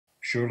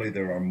Surely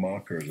there are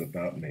mockers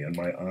about me, and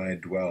my eye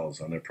dwells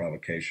on their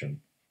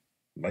provocation.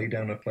 Lay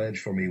down a pledge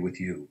for me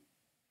with you.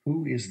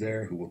 Who is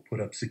there who will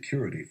put up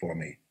security for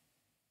me?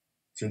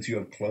 Since you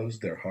have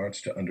closed their hearts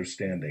to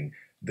understanding,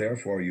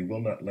 therefore you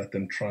will not let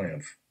them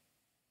triumph.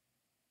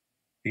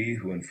 He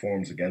who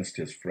informs against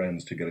his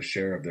friends to get a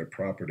share of their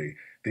property,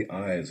 the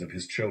eyes of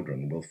his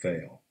children will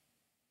fail.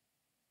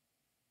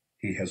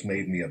 He has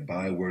made me a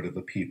byword of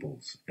the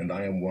peoples, and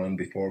I am one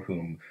before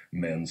whom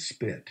men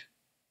spit.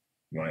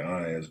 My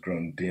eye has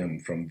grown dim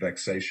from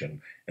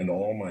vexation, and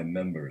all my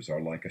members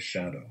are like a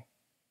shadow.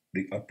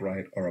 The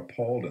upright are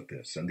appalled at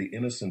this, and the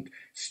innocent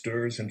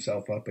stirs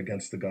himself up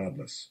against the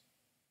godless.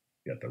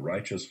 Yet the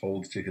righteous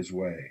holds to his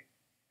way,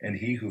 and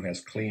he who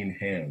has clean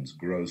hands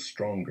grows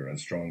stronger and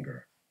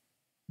stronger.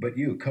 But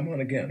you, come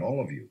on again,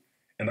 all of you,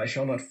 and I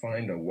shall not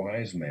find a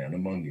wise man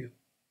among you.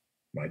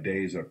 My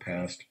days are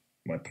past,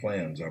 my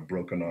plans are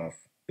broken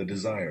off, the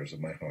desires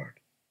of my heart.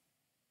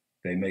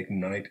 They make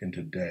night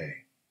into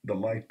day. The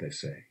light, they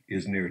say,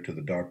 is near to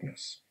the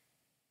darkness.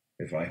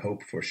 If I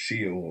hope for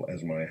Sheol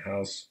as my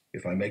house,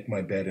 if I make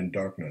my bed in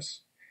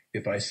darkness,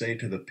 if I say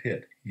to the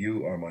pit,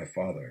 you are my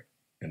father,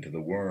 and to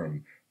the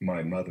worm,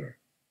 my mother,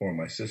 or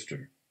my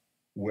sister,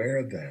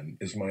 where then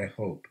is my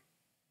hope?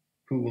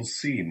 Who will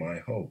see my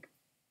hope?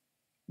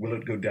 Will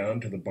it go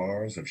down to the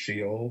bars of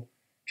Sheol?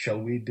 Shall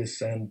we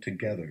descend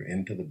together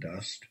into the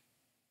dust?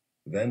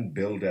 Then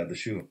Bildad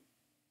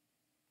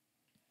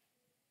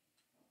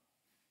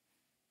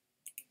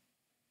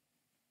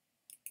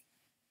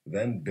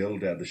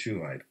the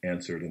Shuhite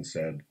answered and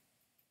said,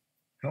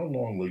 How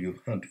long will you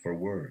hunt for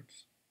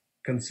words?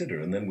 Consider,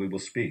 and then we will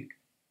speak.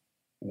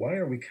 Why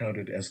are we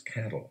counted as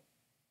cattle?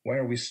 Why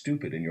are we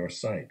stupid in your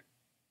sight?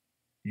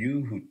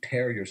 You who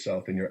tear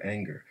yourself in your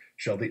anger,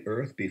 shall the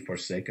earth be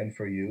forsaken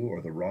for you,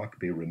 or the rock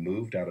be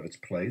removed out of its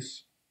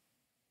place?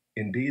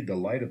 Indeed, the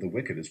light of the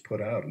wicked is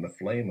put out, and the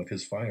flame of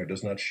his fire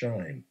does not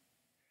shine.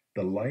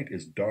 The light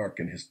is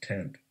dark in his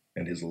tent,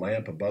 and his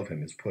lamp above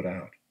him is put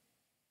out.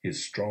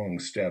 His strong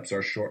steps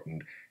are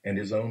shortened, and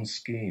his own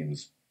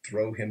schemes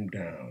throw him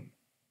down.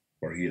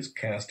 For he is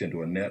cast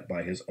into a net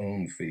by his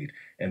own feet,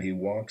 and he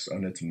walks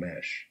on its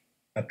mesh.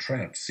 A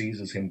trap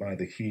seizes him by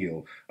the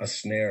heel, a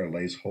snare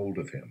lays hold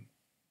of him.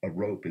 A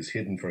rope is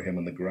hidden for him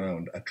in the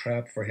ground, a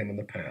trap for him in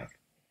the path.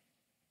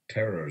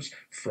 Terrors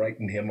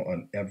frighten him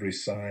on every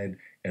side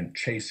and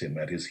chase him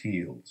at his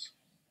heels.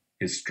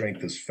 His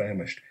strength is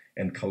famished,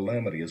 and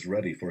calamity is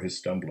ready for his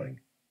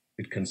stumbling.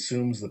 It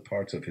consumes the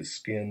parts of his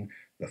skin,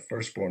 the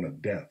firstborn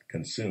of death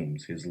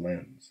consumes his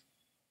limbs.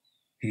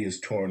 He is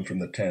torn from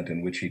the tent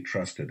in which he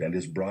trusted, and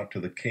is brought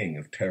to the king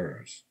of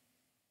terrors.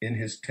 In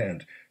his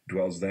tent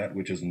dwells that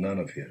which is none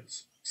of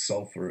his.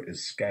 Sulfur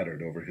is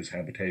scattered over his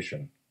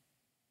habitation.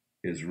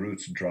 His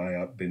roots dry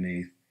up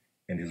beneath,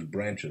 and his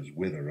branches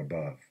wither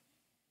above.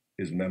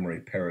 His memory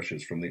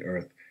perishes from the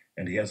earth,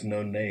 and he has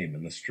no name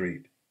in the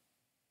street.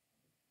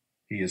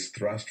 He is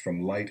thrust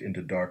from light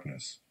into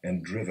darkness,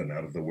 and driven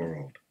out of the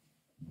world.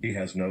 He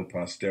has no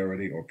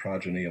posterity or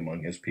progeny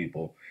among his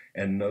people,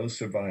 and no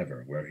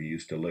survivor where he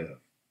used to live.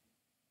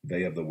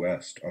 They of the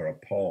west are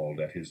appalled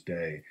at his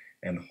day,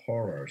 and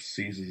horror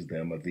seizes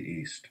them of the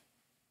east.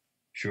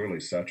 Surely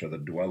such are the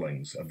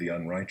dwellings of the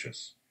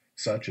unrighteous.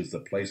 Such is the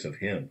place of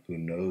him who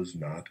knows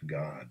not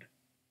God.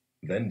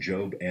 Then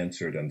Job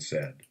answered and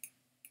said,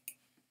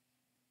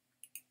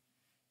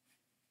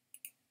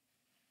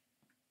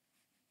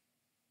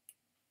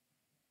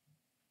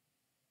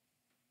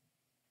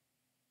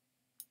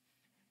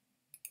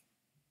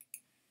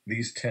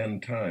 These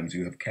 10 times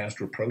you have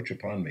cast reproach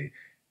upon me.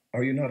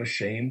 Are you not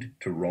ashamed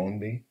to wrong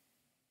me?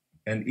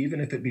 And even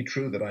if it be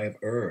true that I have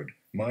erred,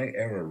 my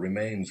error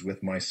remains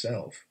with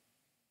myself.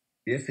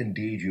 If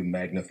indeed you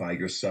magnify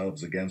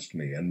yourselves against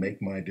me, and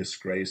make my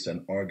disgrace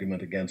an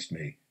argument against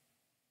me,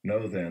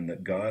 know then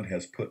that God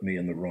has put me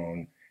in the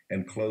wrong,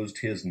 and closed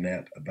his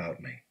net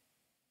about me.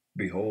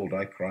 Behold,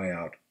 I cry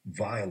out,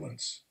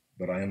 violence,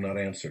 but I am not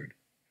answered.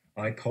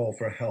 I call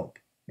for help,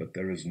 but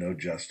there is no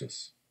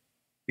justice.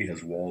 He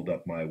has walled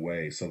up my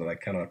way so that I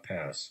cannot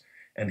pass,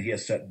 and he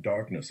has set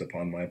darkness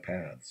upon my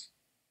paths.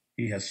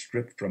 He has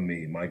stripped from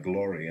me my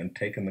glory and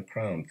taken the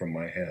crown from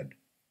my head.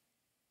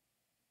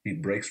 He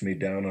breaks me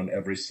down on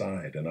every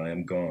side, and I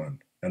am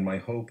gone, and my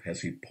hope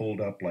has he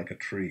pulled up like a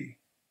tree.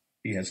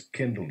 He has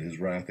kindled his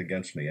wrath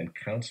against me, and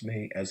counts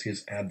me as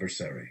his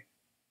adversary.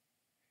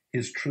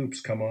 His troops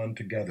come on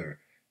together.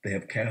 They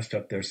have cast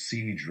up their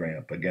siege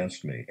ramp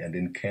against me, and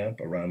encamp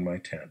around my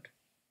tent.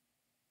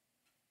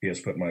 He has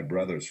put my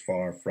brothers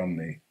far from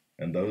me,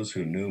 and those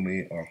who knew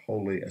me are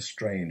wholly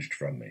estranged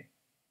from me.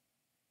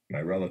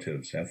 My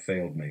relatives have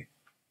failed me.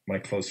 My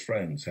close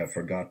friends have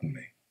forgotten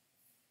me.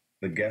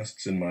 The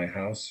guests in my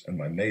house and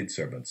my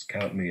maidservants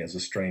count me as a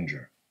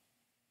stranger.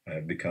 I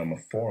have become a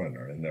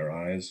foreigner in their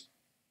eyes.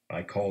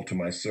 I call to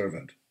my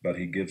servant, but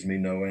he gives me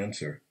no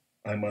answer.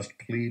 I must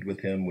plead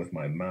with him with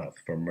my mouth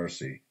for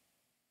mercy.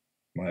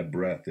 My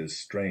breath is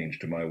strange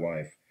to my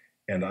wife,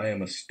 and I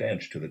am a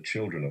stench to the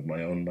children of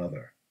my own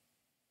mother.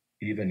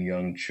 Even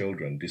young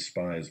children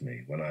despise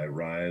me. When I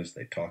rise,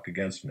 they talk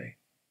against me.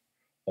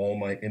 All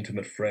my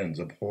intimate friends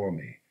abhor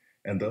me,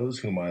 and those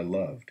whom I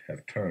loved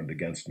have turned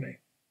against me.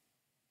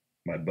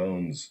 My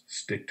bones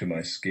stick to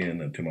my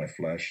skin and to my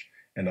flesh,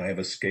 and I have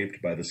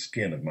escaped by the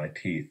skin of my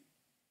teeth.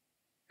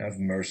 Have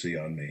mercy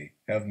on me,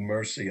 have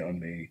mercy on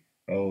me,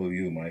 O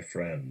you my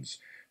friends,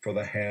 for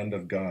the hand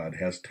of God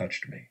has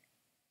touched me.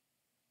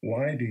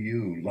 Why do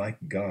you,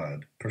 like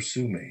God,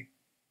 pursue me?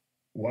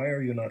 Why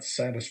are you not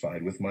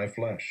satisfied with my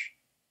flesh?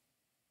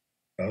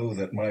 Oh,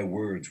 that my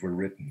words were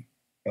written.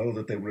 Oh,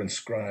 that they were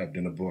inscribed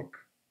in a book.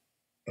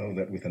 Oh,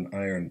 that with an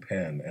iron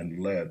pen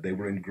and lead they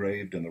were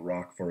engraved in the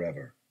rock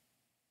forever.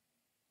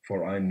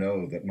 For I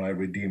know that my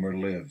Redeemer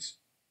lives,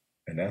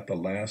 and at the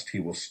last he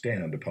will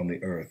stand upon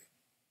the earth.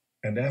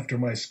 And after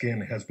my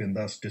skin has been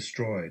thus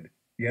destroyed,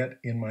 yet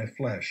in my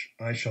flesh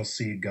I shall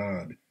see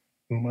God,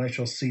 whom I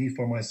shall see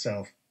for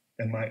myself,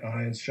 and my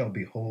eyes shall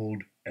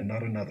behold, and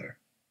not another.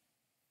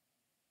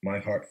 My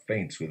heart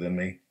faints within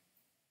me.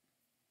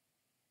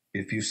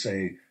 If you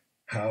say,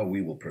 how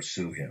we will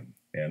pursue him,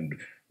 and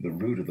the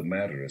root of the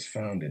matter is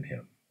found in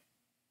him,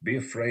 be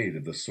afraid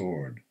of the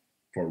sword,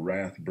 for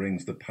wrath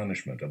brings the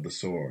punishment of the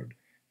sword,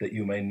 that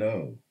you may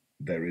know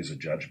there is a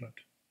judgment.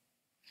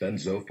 Then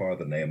Zophar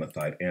the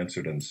Naamathite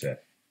answered and said,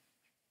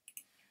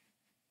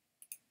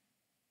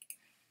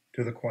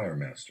 to the choir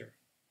master,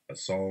 a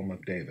psalm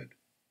of David,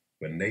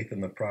 when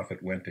Nathan the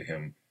prophet went to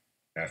him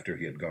after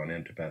he had gone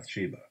into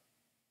Bathsheba.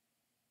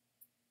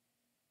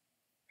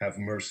 Have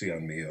mercy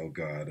on me, O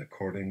God,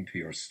 according to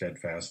your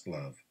steadfast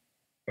love.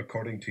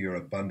 According to your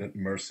abundant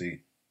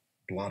mercy,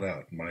 blot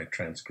out my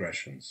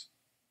transgressions.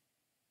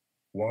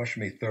 Wash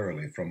me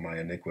thoroughly from my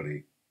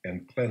iniquity,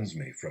 and cleanse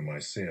me from my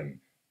sin.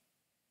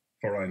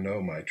 For I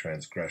know my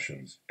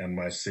transgressions, and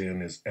my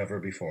sin is ever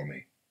before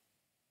me.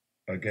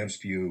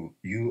 Against you,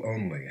 you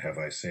only have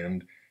I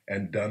sinned,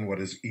 and done what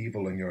is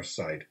evil in your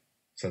sight,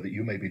 so that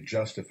you may be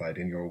justified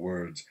in your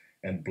words,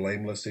 and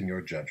blameless in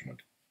your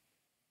judgment.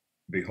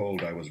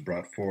 Behold, I was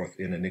brought forth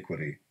in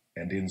iniquity,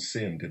 and in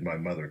sin did my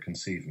mother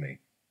conceive me.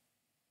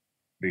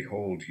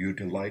 Behold, you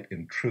delight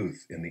in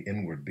truth in the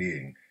inward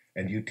being,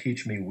 and you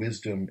teach me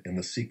wisdom in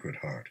the secret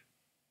heart.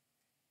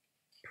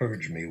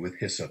 Purge me with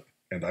hyssop,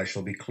 and I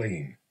shall be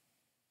clean.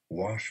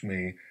 Wash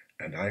me,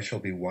 and I shall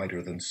be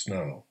whiter than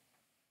snow.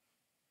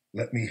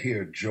 Let me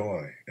hear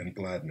joy and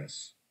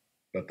gladness.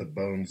 Let the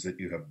bones that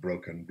you have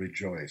broken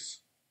rejoice.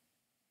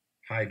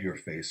 Hide your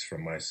face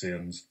from my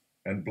sins,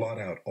 and blot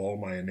out all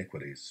my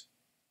iniquities.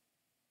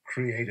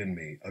 Create in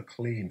me a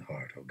clean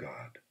heart, O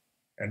God,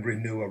 and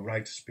renew a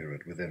right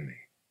spirit within me.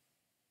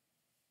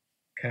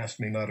 Cast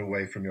me not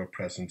away from your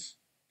presence,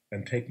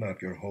 and take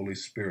not your Holy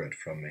Spirit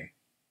from me.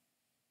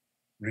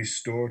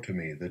 Restore to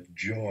me the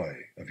joy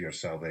of your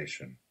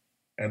salvation,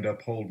 and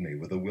uphold me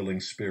with a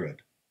willing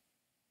spirit.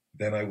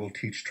 Then I will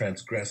teach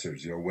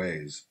transgressors your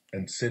ways,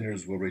 and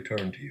sinners will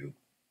return to you.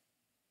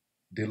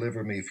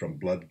 Deliver me from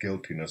blood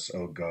guiltiness,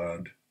 O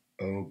God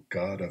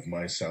of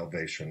my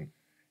salvation,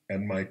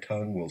 and my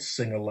tongue will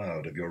sing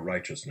aloud of your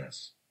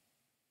righteousness.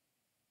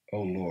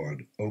 O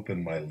Lord,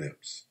 open my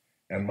lips,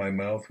 and my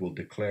mouth will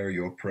declare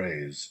your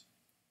praise.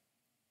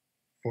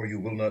 For you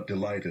will not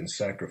delight in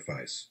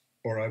sacrifice,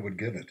 or I would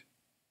give it.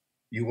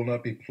 You will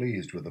not be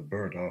pleased with a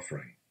burnt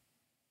offering.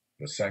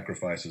 The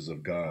sacrifices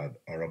of God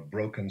are a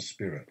broken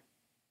spirit.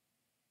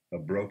 A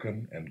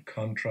broken and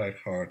contrite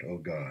heart, O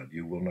God,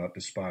 you will not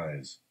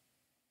despise.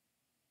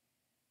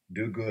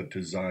 Do good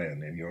to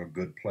Zion in your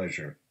good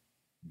pleasure.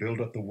 Build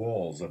up the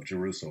walls of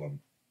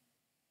Jerusalem.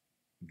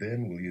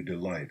 Then will you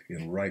delight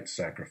in right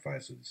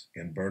sacrifices,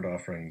 in burnt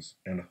offerings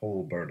and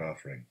whole burnt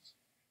offerings.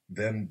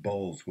 Then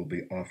bulls will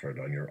be offered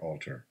on your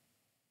altar.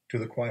 To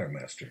the choir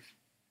master,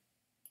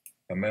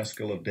 a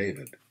maskil of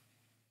David.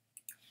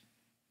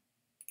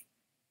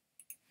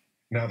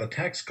 Now the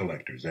tax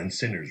collectors and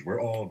sinners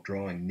were all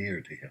drawing near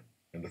to him,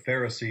 and the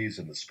Pharisees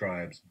and the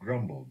scribes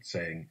grumbled,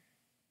 saying,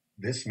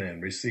 This man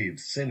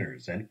receives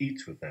sinners and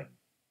eats with them.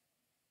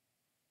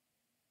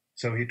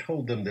 So he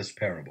told them this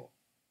parable.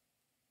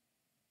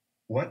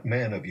 What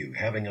man of you,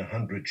 having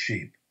 100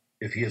 sheep,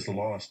 if he has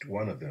lost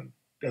one of them,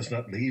 does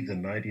not leave the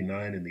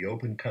 99 in the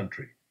open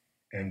country,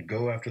 and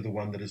go after the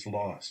one that is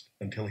lost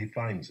until he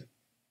finds it?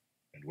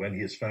 And when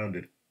he has found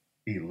it,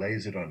 he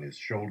lays it on his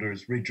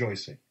shoulders,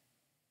 rejoicing.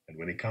 And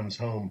when he comes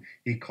home,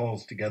 he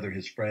calls together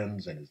his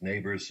friends and his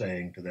neighbors,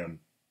 saying to them,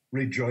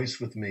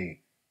 Rejoice with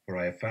me, for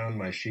I have found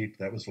my sheep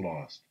that was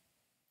lost.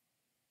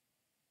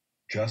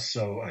 Just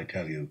so, I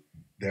tell you,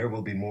 there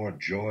will be more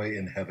joy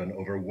in heaven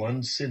over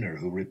one sinner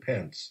who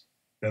repents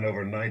than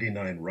over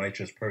 99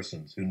 righteous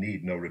persons who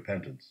need no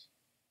repentance.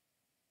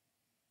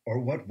 Or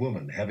what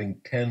woman,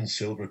 having 10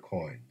 silver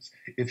coins,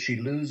 if she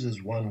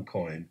loses one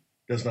coin,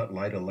 does not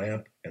light a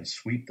lamp and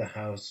sweep the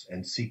house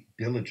and seek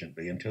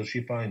diligently until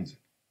she finds it?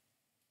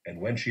 And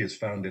when she has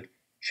found it,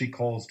 she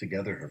calls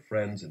together her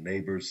friends and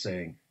neighbors,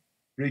 saying,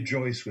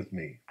 Rejoice with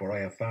me, for I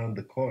have found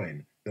the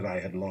coin that I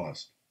had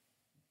lost.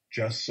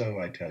 Just so,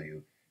 I tell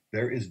you,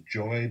 there is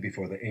joy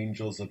before the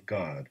angels of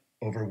God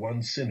over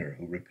one sinner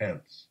who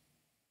repents.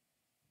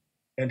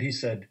 And he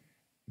said,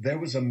 There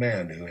was a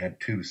man who had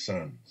 2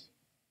 sons.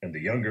 And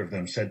the younger of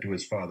them said to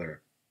his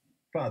father,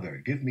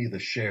 Father, give me the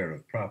share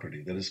of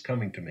property that is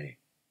coming to me.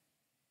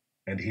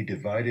 And he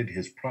divided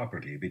his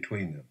property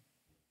between them.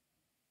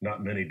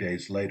 Not many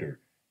days later,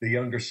 the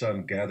younger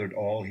son gathered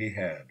all he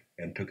had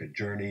and took a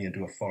journey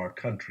into a far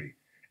country,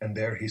 and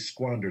there he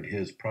squandered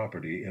his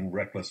property in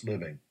reckless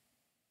living.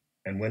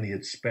 And when he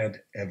had spent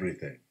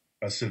everything,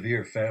 a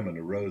severe famine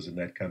arose in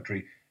that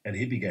country, and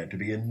he began to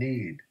be in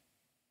need.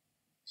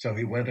 So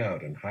he went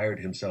out and hired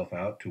himself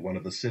out to one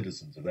of the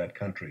citizens of that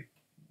country,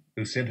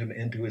 who sent him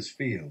into his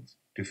fields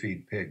to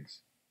feed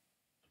pigs.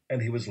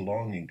 And he was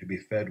longing to be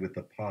fed with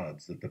the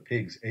pods that the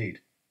pigs ate,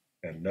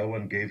 and no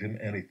one gave him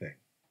anything.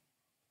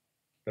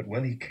 But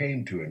when he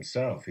came to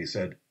himself, he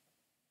said,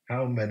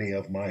 How many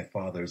of my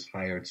father's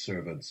hired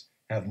servants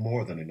have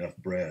more than enough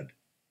bread,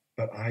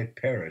 but I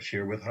perish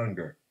here with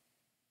hunger?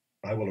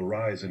 I will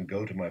arise and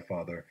go to my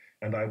father,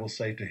 and I will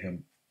say to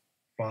him,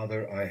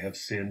 Father, I have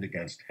sinned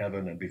against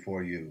heaven and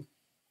before you.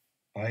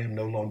 I am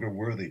no longer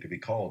worthy to be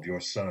called your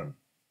son.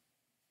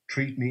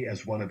 Treat me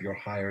as one of your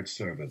hired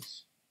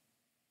servants.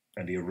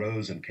 And he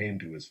arose and came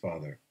to his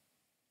father.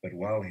 But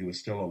while he was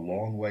still a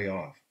long way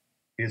off,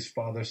 his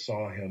father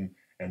saw him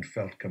and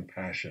felt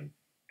compassion,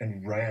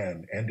 and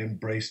ran and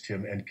embraced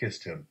him and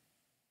kissed him.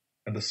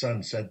 And the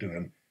son said to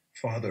him,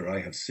 Father,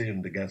 I have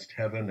sinned against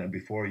heaven and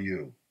before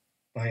you.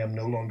 I am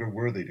no longer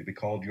worthy to be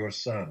called your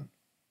son.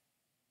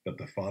 But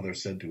the father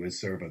said to his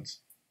servants,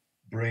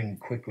 Bring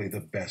quickly the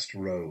best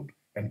robe,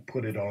 and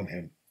put it on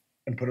him,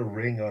 and put a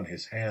ring on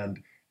his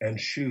hand, and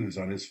shoes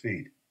on his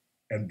feet,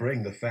 and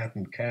bring the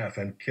fattened calf,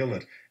 and kill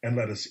it, and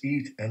let us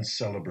eat and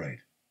celebrate.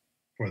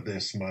 For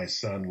this my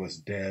son was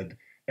dead,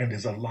 and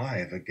is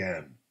alive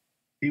again.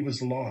 He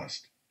was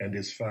lost, and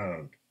is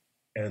found.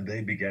 And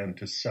they began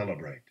to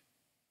celebrate.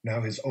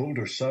 Now his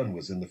older son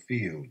was in the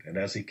field, and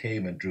as he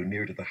came and drew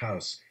near to the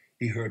house,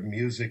 he heard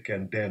music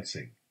and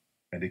dancing.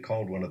 And he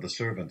called one of the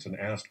servants and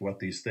asked what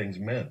these things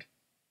meant.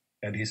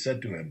 And he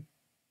said to him,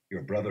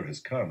 Your brother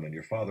has come, and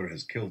your father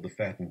has killed the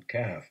fattened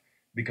calf,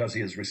 because he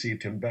has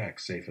received him back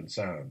safe and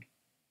sound.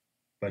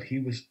 But he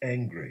was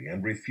angry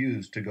and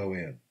refused to go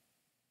in.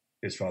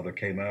 His father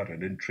came out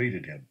and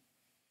entreated him.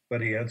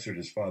 But he answered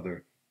his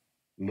father,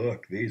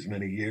 Look, these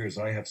many years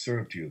I have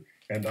served you,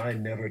 and I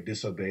never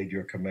disobeyed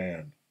your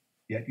command.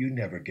 Yet you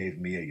never gave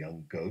me a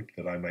young goat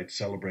that I might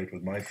celebrate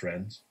with my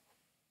friends.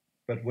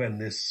 But when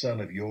this son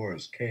of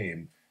yours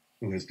came,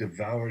 who has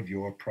devoured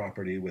your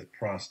property with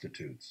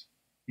prostitutes,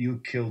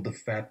 you killed the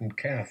fattened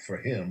calf for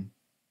him.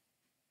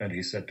 And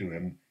he said to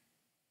him,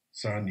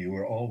 Son, you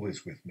are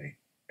always with me,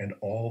 and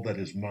all that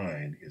is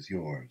mine is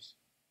yours.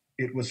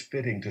 It was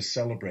fitting to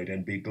celebrate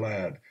and be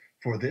glad,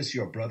 for this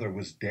your brother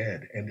was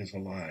dead and is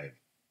alive.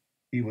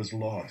 He was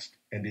lost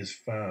and is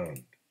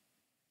found.